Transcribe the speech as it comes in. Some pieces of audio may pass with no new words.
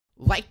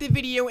like the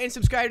video and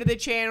subscribe to the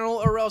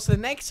channel, or else the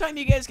next time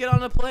you guys get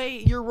on to play,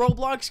 your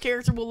Roblox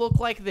character will look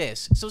like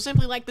this. So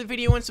simply like the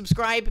video and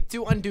subscribe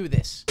to undo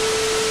this.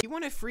 If you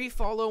want a free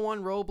follow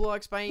on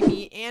Roblox by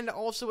me and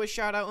also a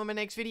shout out on my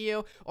next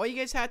video, all you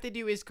guys have to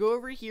do is go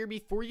over here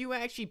before you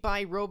actually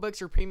buy Robux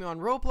or Premium on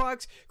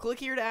Roblox. Click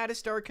here to add a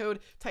star code,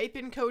 type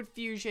in code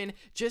FUSION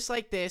just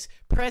like this,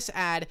 press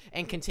add,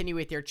 and continue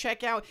with your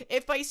checkout.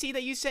 If I see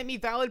that you sent me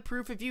valid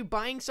proof of you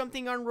buying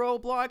something on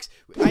Roblox,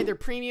 either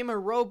Premium or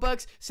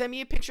Robux, send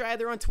me a picture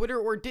either on Twitter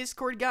or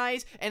Discord,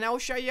 guys, and I'll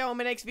shout you out in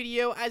my next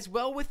video, as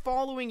well with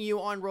following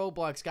you on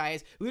Roblox,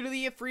 guys.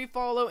 Literally a free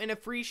follow and a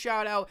free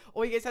shout out.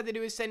 All you guys have to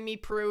do is send me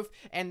proof,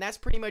 and that's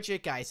pretty much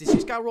it, guys. This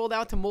just got rolled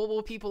out to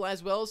mobile people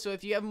as well, so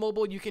if you have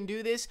mobile, you can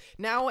do this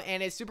now,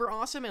 and it's super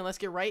awesome. And let's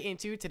get right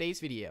into today's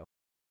video.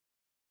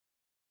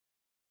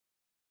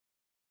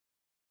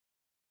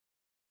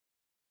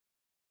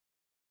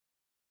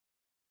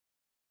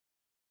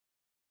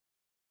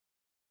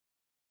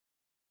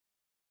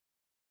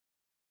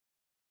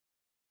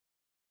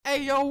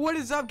 Hey yo, what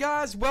is up,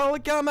 guys?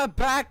 Welcome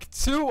back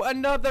to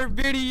another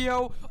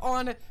video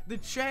on the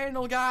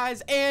channel,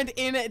 guys. And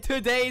in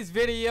today's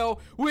video,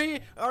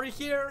 we are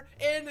here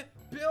in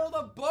Build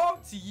a Boat.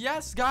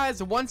 Yes,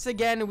 guys, once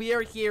again, we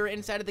are here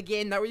inside of the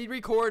game that we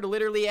record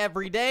literally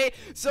every day.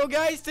 So,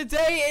 guys,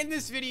 today in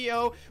this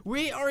video,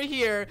 we are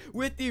here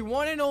with the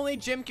one and only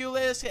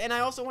Jimculus, and I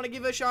also want to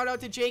give a shout out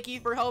to Jakey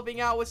for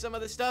helping out with some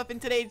of the stuff in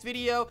today's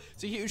video.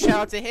 So, huge shout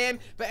out to him.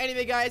 But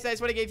anyway, guys, I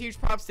just want to give huge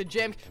props to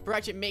Jim for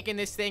actually making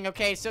this thing.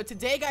 Okay, so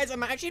today, guys,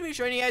 I'm actually going to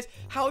be showing you guys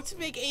how to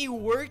make a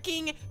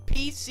working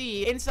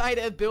PC inside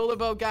of Build a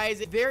Boat,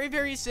 guys. Very,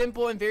 very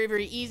simple and very,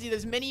 very easy.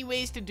 There's many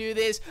ways to do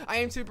this. I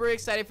am super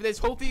excited for this.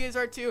 Hopefully you guys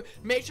are too.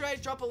 Make sure you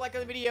guys drop a like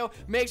on the video.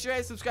 Make sure you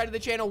guys subscribe to the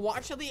channel.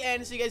 Watch till the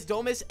end so you guys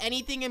don't miss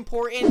anything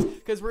important,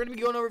 because we're going to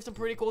be going over some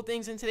pretty cool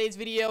things in today's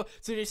video.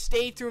 So just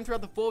stay tuned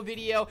throughout the full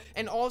video.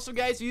 And also,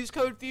 guys, use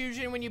code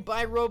FUSION when you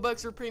buy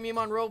Robux or Premium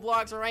on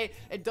Roblox, alright?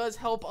 It does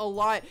help a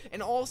lot.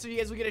 And also, you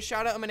guys will get a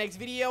shout out on my next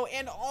video.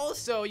 And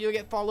also, you'll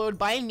get followed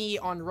by me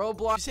on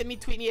Roblox. Just hit me,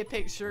 tweet me a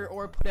picture,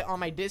 or put it on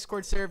my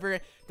Discord server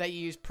that you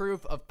use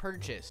proof of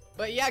purchase.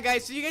 But yeah,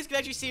 guys, so you guys can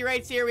actually see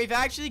right here, we've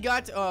actually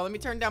got, let me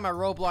turn down my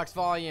Roblox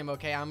volume,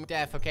 okay? I'm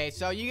deaf, okay?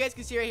 So you guys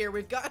can see right here,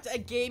 we've got a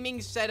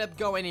gaming setup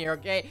going here,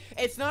 okay?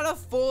 It's not a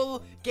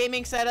full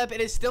gaming setup,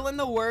 it is still in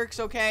the works,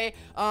 okay?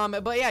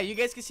 But yeah, you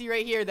guys can see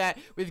right here that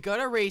we've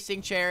got a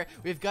racing chair,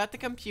 we've got the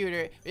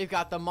computer, we've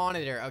got the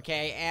monitor,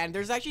 okay? And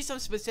there's actually some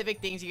specific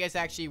things you guys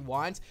actually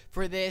want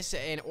for this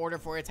in order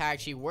for it to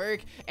actually work.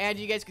 And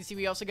you guys can see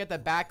we also got the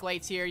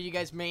backlights here. You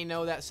guys may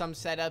know that some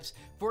setups,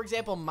 for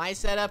example, my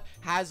setup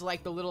has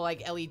like the little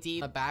like LED on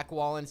the back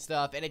wall and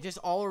stuff, and it just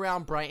all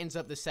around brightens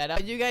up the setup.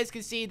 But you guys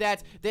can see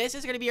that this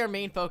is going to be our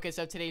main focus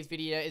of today's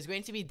video, is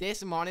going to be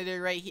this monitor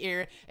right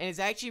here, and it's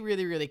actually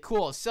really, really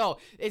cool. So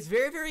it's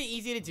very, very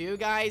easy to do,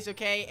 guys,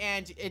 okay?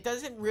 And it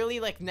doesn't really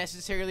like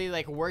necessarily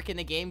like work in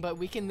the game, but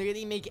we can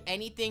literally make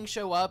anything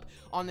show up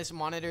on this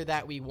monitor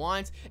that we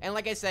want. And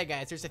like I said,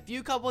 guys, there's a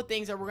few couple of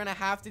things that we're gonna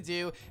have to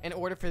do in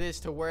order for this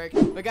to work.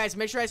 But guys,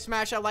 make sure I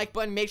smash that like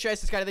button, make sure I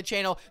subscribe to the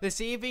channel. Let's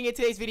see if we can get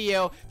today's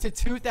video to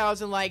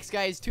 2,000 likes,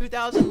 guys.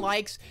 2,000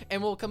 likes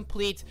and we'll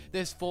complete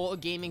this full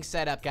gaming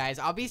setup, guys.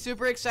 I'll be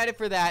super excited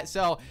for that.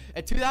 So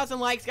at 2,000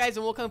 likes, guys,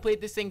 and we'll complete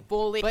this thing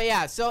fully. But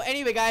yeah, so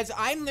anyway, guys,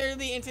 I'm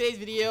literally in today's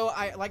video,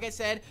 like I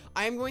said,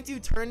 I'm going to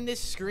turn this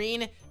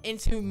screen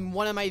into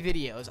one of my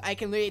videos. I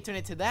can literally turn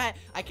it to that.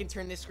 I can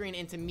turn this screen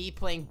into me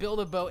playing Build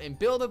a Boat and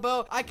Build a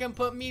Boat. I can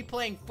put me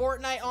playing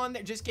Fortnite on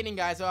there. Just kidding,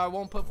 guys. So I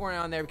won't put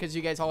Fortnite on there because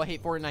you guys all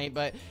hate Fortnite.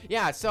 But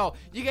yeah, so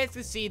you guys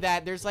can see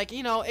that there's like,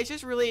 you know, it's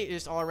just really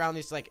just all around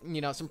this, like,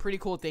 you know, some pretty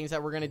cool things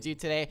that we're gonna do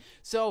today.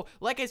 So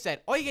like I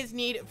said, all you guys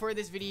need for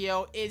this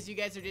video is you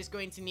guys are just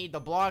going to need the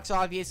blocks,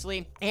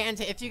 obviously. And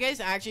if you guys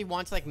actually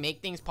want to like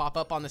make things pop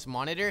up on this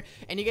monitor,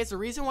 and you guys, the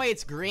reason why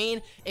it's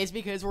green is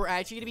because we're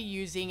actually gonna be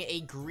using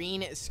a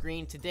green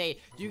screen today.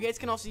 You guys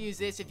can also use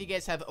this if you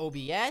guys have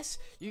OBS.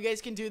 You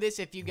guys can do this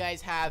if you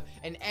guys have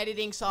an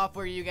editing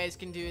software. You guys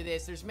can do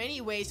this. There's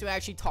many ways to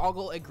actually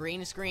toggle a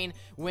green screen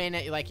when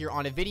like you're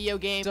on a video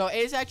game. So it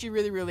is actually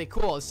really, really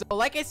cool. So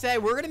like I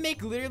said, we're gonna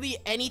make literally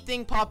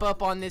anything pop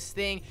up on this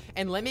thing,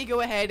 and let me go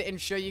ahead and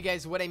show you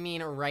guys what I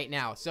mean right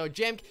now. So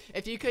Jim,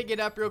 if you could get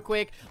up real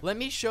quick, let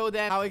me show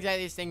them how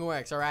exactly this thing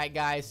works. All right,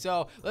 guys,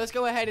 so let's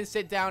go ahead and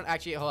sit down.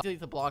 Actually, hold on, delete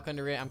the block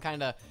under it. I'm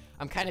kind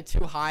of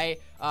too high.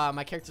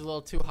 My character's a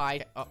little too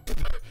high.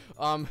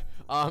 Not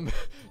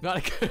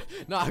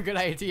a good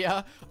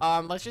idea.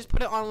 Let's just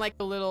put it on like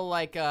a little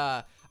like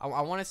I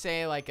want to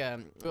say like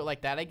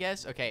like that, I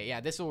guess. Okay,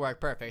 yeah, this will work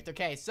perfect.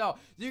 Okay, so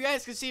you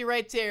guys can see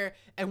right there,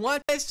 and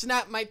once I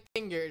snap my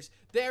fingers,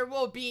 there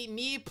will be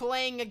me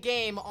playing a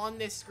game on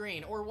this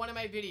screen, or one of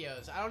my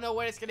videos. I don't know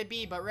what it's gonna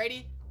be, but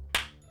ready?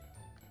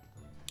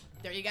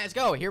 There you guys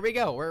go. Here we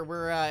go.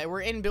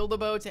 We're in Build a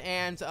Boat,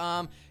 and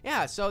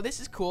yeah, so this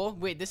is cool.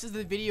 Wait, this is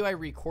the video I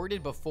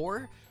recorded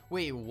before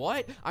Wait,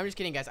 what? I'm just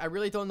kidding, guys. I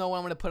really don't know what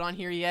I'm gonna put on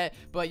here yet,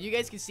 but you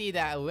guys can see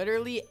that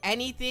literally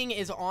anything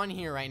is on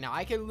here right now.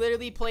 I could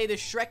literally play the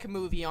Shrek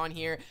movie on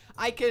here.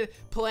 I could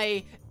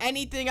play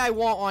anything I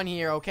want on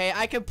here, okay?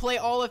 I could play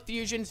all of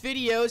Fusion's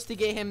videos to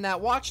get him that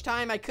watch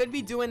time. I could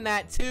be doing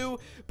that too,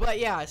 but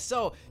yeah,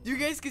 so you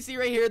guys can see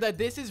right here that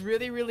this is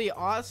really, really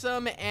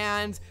awesome,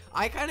 and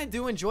I kind of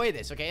do enjoy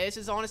this, okay? This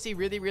is honestly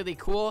really, really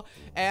cool,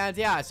 and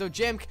yeah, so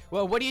Jim,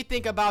 well, what do you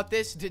think about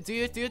this? Do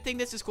you think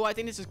this is cool? I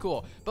think this is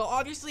cool, but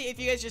obviously, if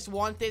you guys just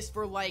want this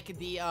for like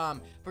the,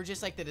 for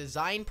just like the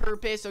design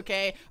purpose,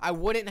 okay, I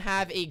wouldn't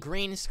have a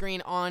green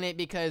screen on it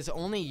because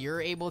only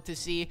you're able to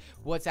see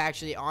what's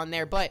actually on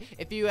there. But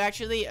if you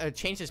actually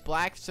change this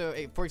black, so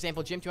for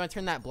example, Jim, do you want to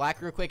turn that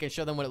black real quick and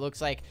show them what it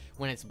looks like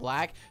when it's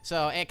black?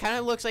 So it kind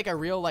of looks like a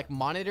real like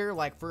monitor,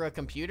 like for a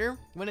computer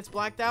when it's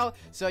blacked out.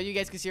 So you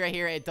guys can see right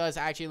here, it does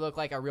actually look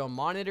like a real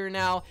monitor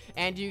now.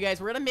 And you guys,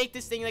 we're gonna make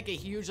this thing like a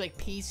huge like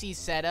PC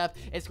setup.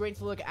 It's going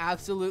to look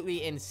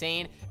absolutely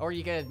insane. Or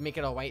you gotta make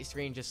it a white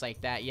screen just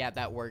like that. Yeah,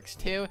 that works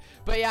too.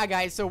 But yeah,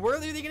 guys, so we're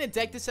literally gonna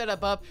deck the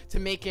setup up to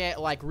make it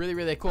like really,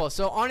 really cool.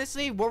 So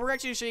honestly, what we're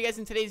actually gonna show you guys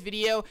in today's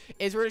video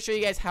is we're gonna show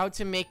you guys how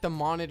to make the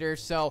monitor.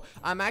 So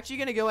I'm actually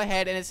gonna go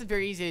ahead, and this is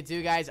very easy to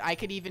do, guys. I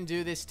could even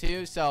do this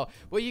too. So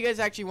what you guys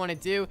actually want to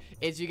do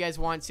is you guys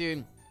want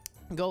to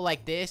go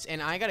like this,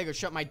 and I gotta go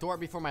shut my door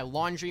before my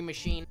laundry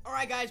machine. All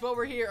right, guys, well,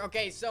 we're here.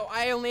 Okay, so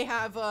I only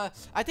have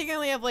I think I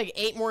only have like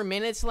 8 more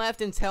minutes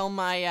left until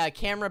my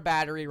camera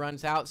battery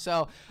runs out.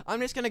 So I'm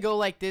just gonna go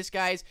like this,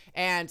 guys,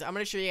 and I'm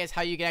gonna show you guys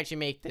how you can actually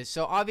make this.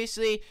 So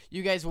obviously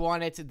you guys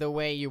want it the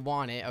way you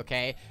want it,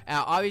 okay?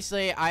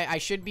 Obviously I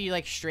should be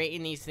like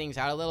straightening these things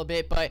out a little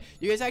bit, but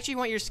you guys actually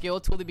want your scale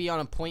tool to be on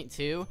a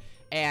 0.2.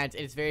 And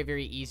it's very,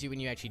 very easy when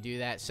you actually do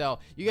that. So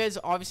you guys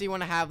obviously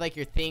want to have like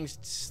your things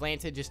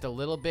slanted just a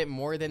little bit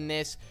more than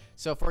this.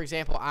 So for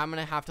example, I'm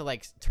gonna have to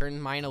like turn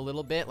mine a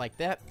little bit like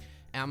that,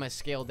 and I'm gonna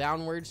scale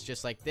downwards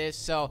just like this.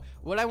 So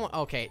what I want,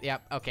 okay,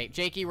 yep, okay,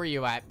 Jakey, where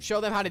you at? Show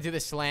them how to do the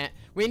slant.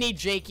 We need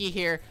Jakey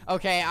here.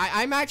 Okay,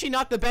 I'm actually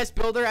not the best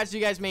builder, as you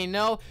guys may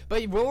know,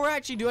 but what we're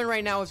actually doing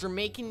right now is we're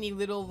making the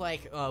little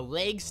like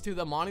legs to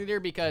the monitor,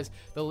 because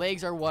the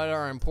legs are what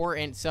are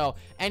important. So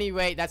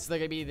anyway, that's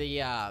gonna be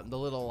the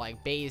little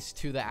like base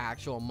to the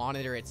actual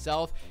monitor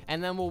itself,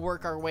 and then we'll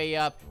work our way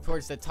up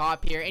towards the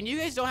top here. And you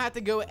guys don't have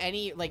to go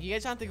you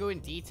guys don't have to go in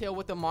detail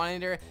with the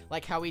monitor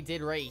like how we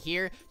did right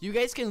here. You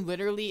guys can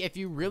literally, if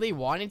you really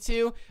wanted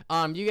to,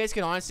 you guys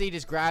can honestly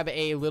just grab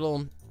a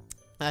little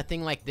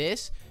thing like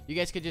this. You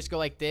guys could just go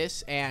like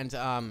this and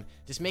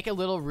just make a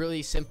little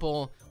really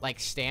simple like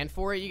stand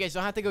for it. You guys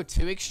don't have to go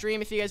too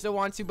extreme if you guys don't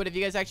want to, but if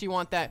you guys actually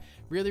want that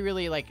really,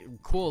 really like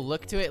cool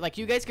look to it, like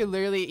you guys could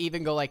literally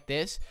even go like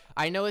this.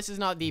 I know this is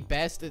not the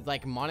best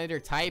like monitor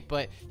type,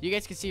 but you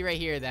guys can see right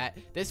here that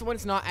this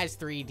one's not as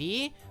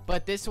 3D,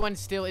 but this one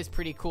still is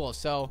pretty cool.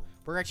 So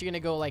we're actually gonna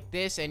go like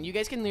this, and you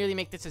guys can literally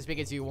make this as big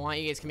as you want.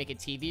 You guys can make it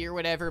TV or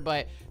whatever,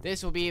 but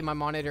this will be my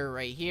monitor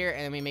right here,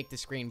 and then we make the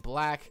screen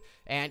black.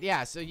 And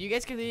yeah, so you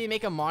guys can literally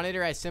make a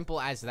monitor as simple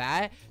as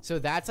that. So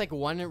that's like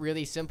one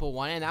really simple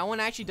one, and that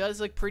one actually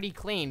does look pretty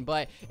clean.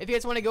 But if you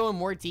guys want to go in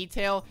more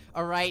detail,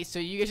 all right, so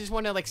you guys just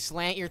want to like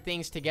slant your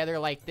things together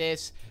like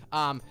this,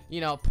 you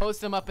know,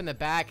 post them up in the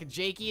back.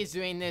 Jakey is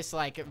doing this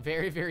like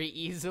very, very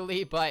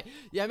easily, but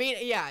yeah, I mean,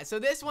 yeah, so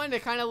this one,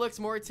 it kind of looks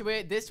more to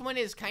it. This one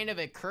is kind of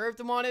a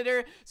curved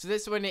monitor, so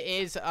this one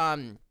is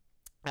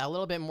a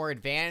little bit more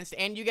advanced.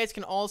 And you guys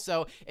can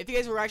also, if you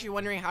guys were actually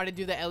wondering how to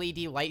do the LED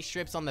light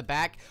strips on the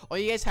back, all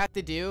you guys have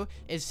to do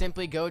is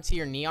simply go to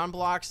your neon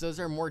blocks. Those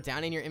are more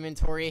down in your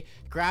inventory.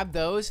 Grab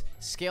those,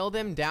 scale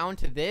them down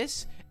to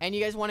this, and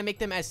you guys want to make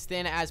them as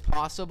thin as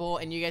possible.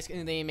 And you guys can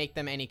really make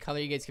them any color.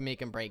 You guys can make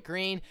them bright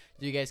green,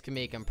 you guys can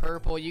make them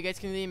purple, you guys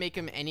can really make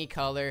them any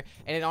color,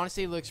 and it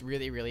honestly looks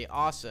really, really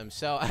awesome.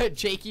 So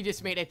Jakey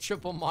just made a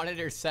triple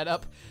monitor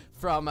setup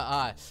from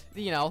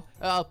you know,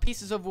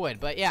 pieces of wood.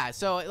 But yeah,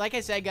 so like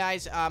I said,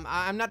 guys,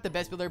 I'm not the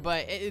best builder,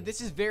 but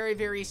this is very,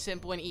 very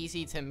simple and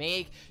easy to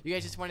make. You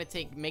guys just want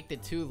to make the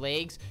 2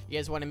 legs. You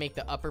guys want to make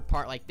the upper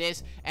part like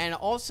this, and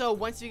also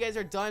once you guys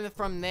are done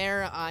from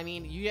there, I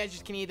mean, you guys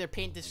just can either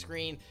paint the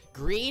screen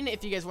green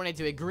if you guys want to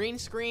do a green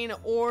screen,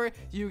 or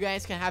you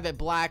guys can have it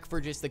black for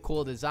just the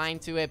cool design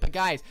to it. But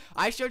guys,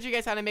 I showed you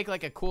guys how to make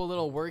like a cool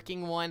little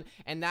working one,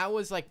 and that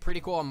was like pretty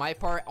cool on my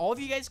part. All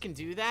of you guys can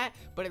do that,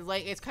 but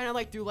it's kind of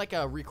like through like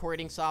a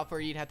recording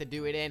software you'd have to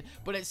do it in,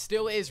 but it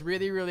still is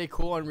really, really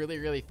cool and really,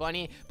 really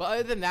funny. But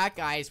other than that,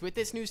 guys, with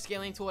this new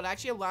scaling tool, it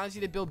actually allows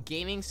you to build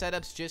gaming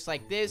setups just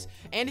like this.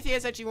 And if you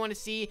guys actually want to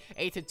see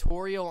a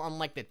tutorial on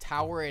like the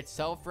tower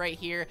itself right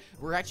here,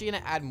 we're actually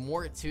gonna add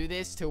more to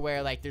this, to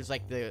where like there's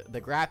like the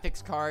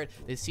graphics card,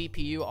 the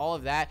CPU, all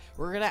of that.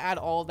 We're gonna add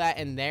all of that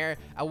in there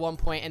at one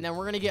point, and then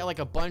we're gonna get like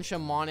a bunch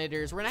of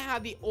monitors. We're gonna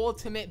have the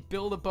ultimate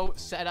build-a-boat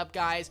setup,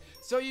 guys,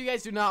 so you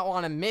guys do not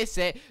want to miss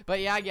it.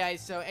 But yeah,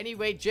 guys, so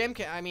anyway, Jim,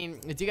 I mean,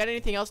 do you got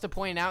anything else to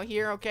point out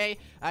here? Okay,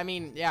 I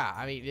mean, yeah,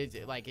 I mean,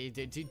 like,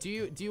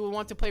 do you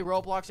want to play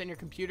Roblox on your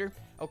computer?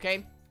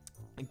 Okay,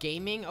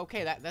 Gaming,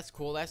 okay, that's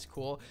cool, that's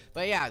cool.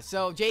 But yeah,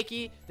 so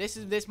Jakey,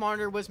 this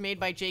monitor was made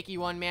by Jakey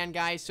One Man,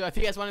 guys. So if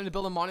you guys want him to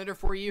build a monitor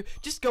for you,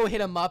 just go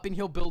hit him up and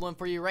he'll build one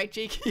for you, right,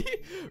 Jakey?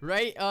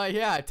 Right?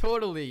 Yeah,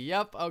 totally.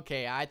 Yep.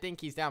 Okay, I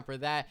think he's down for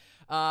that.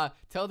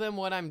 Tell them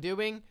what I'm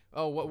doing.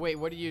 Oh, wait,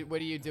 what are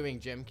you doing,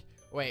 Jim?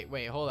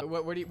 Wait, hold up.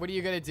 What are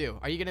you gonna do?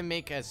 Are you gonna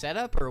make a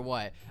setup or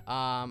what?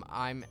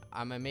 I'm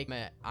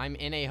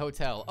in a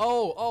hotel.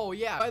 Oh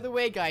yeah. By the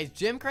way, guys,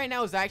 Jim right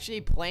now is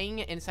actually playing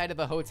inside of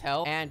a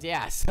hotel. And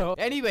yeah, so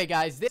anyway,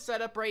 guys, this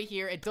setup right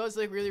here, it does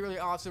look really, really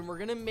awesome. We're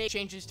gonna make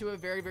changes to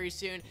it very, very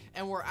soon.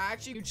 And we're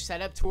actually huge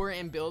setup tour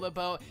and build a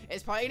boat.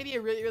 It's probably gonna be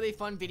a really, really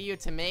fun video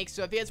to make.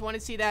 So if you guys want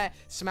to see that,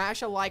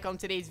 smash a like on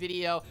today's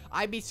video.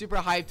 I'd be super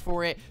hyped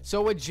for it.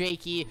 So would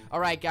Jakey.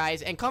 Alright,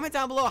 guys, and comment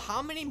down below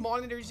how many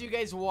monitors you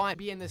guys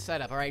want be in the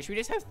setup. All right, should we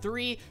just have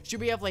 3? Should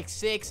we have like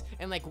 6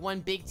 and like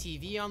 1 big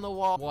TV on the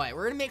wall? What,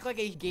 we're gonna make like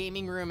a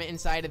gaming room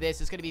inside of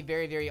this. It's gonna be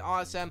very, very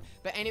awesome.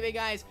 But anyway,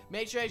 guys,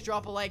 make sure you guys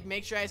drop a like,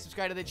 make sure you guys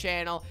subscribe to the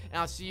channel, and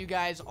I'll see you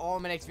guys all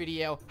in my next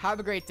video. Have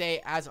a great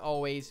day. As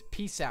always,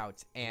 peace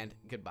out and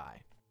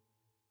goodbye.